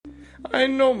I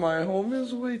know my home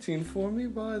is waiting for me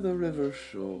by the river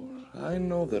shore. I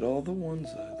know that all the ones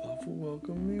I love will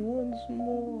welcome me once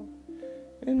more.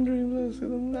 In dreams I see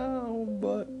them now,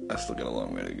 but I still got a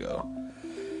long way to go.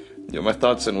 Yeah, my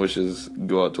thoughts and wishes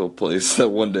go out to a place that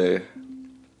one day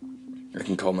I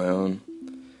can call my own.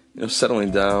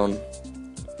 Settling down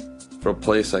for a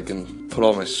place I can put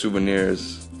all my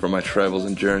souvenirs from my travels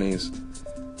and journeys.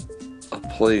 A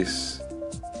place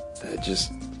that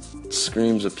just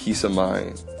screams a peace of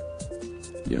mind.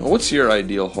 What's your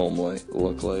ideal home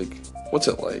look like? What's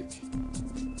it like?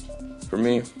 For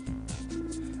me,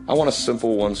 I want a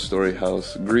simple one-story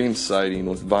house, green siding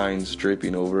with vines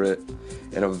draping over it,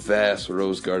 and a vast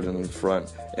rose garden in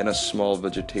front, and a small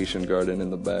vegetation garden in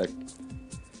the back.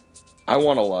 I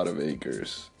want a lot of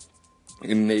acres,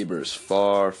 and neighbors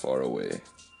far, far away,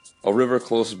 a river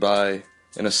close by,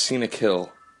 and a scenic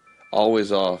hill,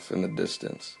 always off in the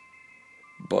distance.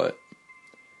 But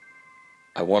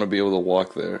I want to be able to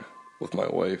walk there with my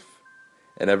wife,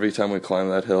 and every time we climb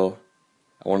that hill,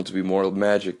 I want it to be more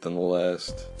magic than the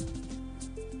last.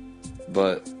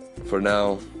 But for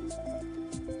now,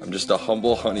 I'm just a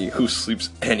humble honey who sleeps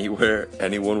anywhere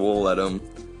anyone will let him.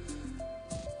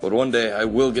 But one day I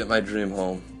will get my dream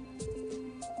home.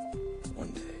 One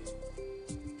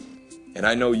day. And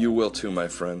I know you will too, my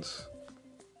friends.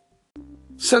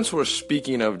 Since we're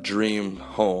speaking of dream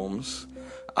homes,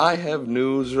 I have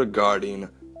news regarding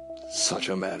such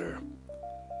a matter.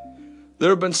 There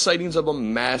have been sightings of a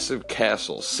massive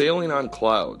castle sailing on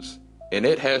clouds, and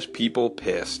it has people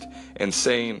pissed and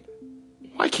saying,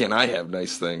 why can't I have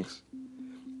nice things?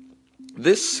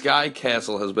 This sky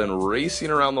castle has been racing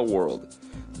around the world.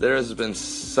 There has been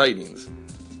sightings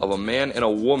of a man and a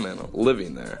woman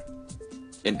living there.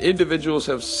 And individuals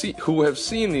who have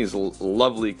seen these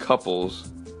lovely couples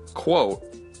quote,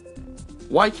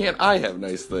 why can't I have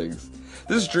nice things?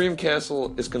 This dream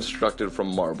castle is constructed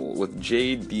from marble with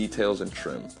jade details and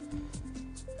trim.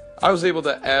 I was able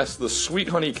to ask the sweet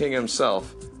honey king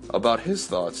himself about his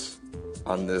thoughts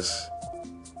on this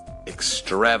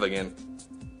extravagant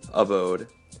abode,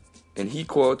 and he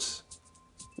quotes,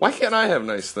 why can't I have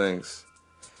nice things?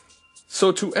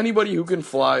 So to anybody who can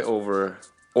fly over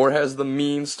or has the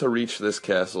means to reach this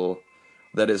castle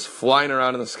that is flying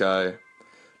around in the sky,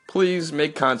 please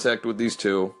make contact with these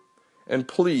two, and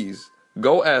please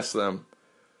go ask them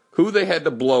who they had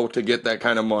to blow to get that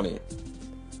kind of money.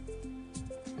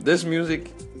 This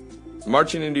music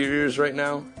marching into your ears right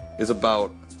now is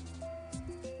about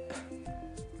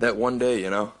that one day,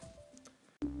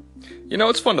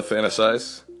 it's fun to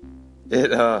fantasize.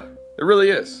 It really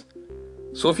is.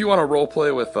 So if you want to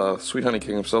roleplay with Sweet Honey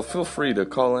King himself, feel free to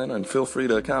call in and feel free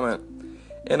to comment,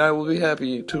 and I will be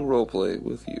happy to roleplay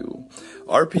with you.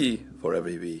 RP for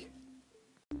FAB.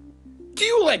 Do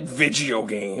you like video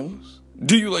games?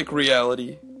 Do you like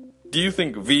reality? Do you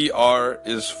think VR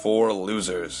is for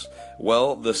losers?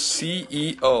 Well, the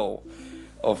CEO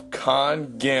of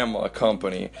Con Gamma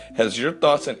Company has your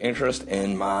thoughts and interest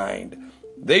in mind.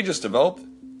 They just developed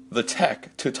the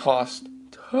tech to toss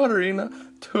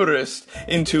tourists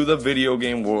into the video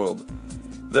game world.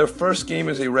 Their first game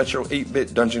is a retro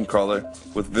 8-bit dungeon crawler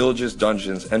with villages,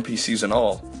 dungeons, NPCs, and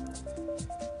all.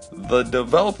 The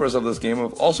developers of this game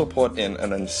have also put in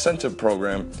an incentive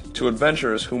program to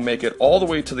adventurers who make it all the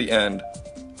way to the end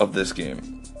of this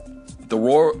game. The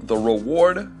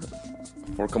reward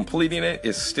for completing it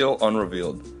is still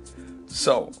unrevealed.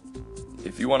 So,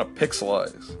 if you want to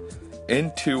pixelize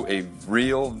into a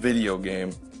real video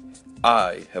game,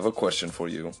 I have a question for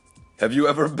you. Have you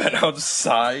ever been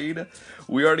outside?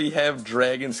 We already have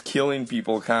dragons killing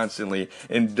people constantly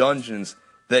in dungeons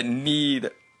that need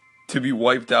to be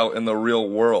wiped out in the real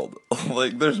world.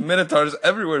 There's minotaurs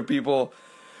everywhere, people.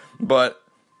 But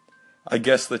I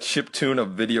guess the chiptune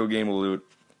of video game loot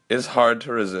is hard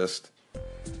to resist.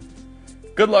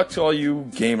 Good luck to all you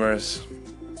gamers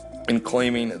in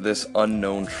claiming this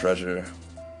unknown treasure.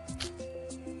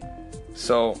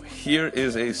 So here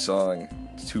is a song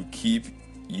to keep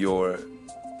your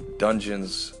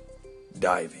dungeons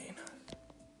diving.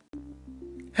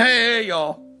 Hey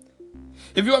y'all!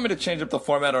 If you want me to change up the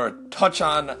format or touch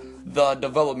on the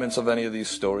developments of any of these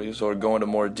stories or go into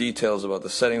more details about the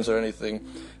settings or anything,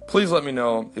 please let me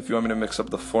know if you want me to mix up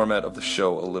the format of the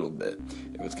show a little bit.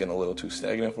 If it's getting a little too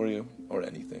stagnant for you or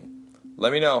anything.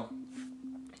 Let me know.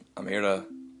 I'm here to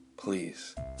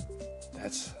please.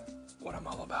 That's what I'm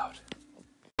all about.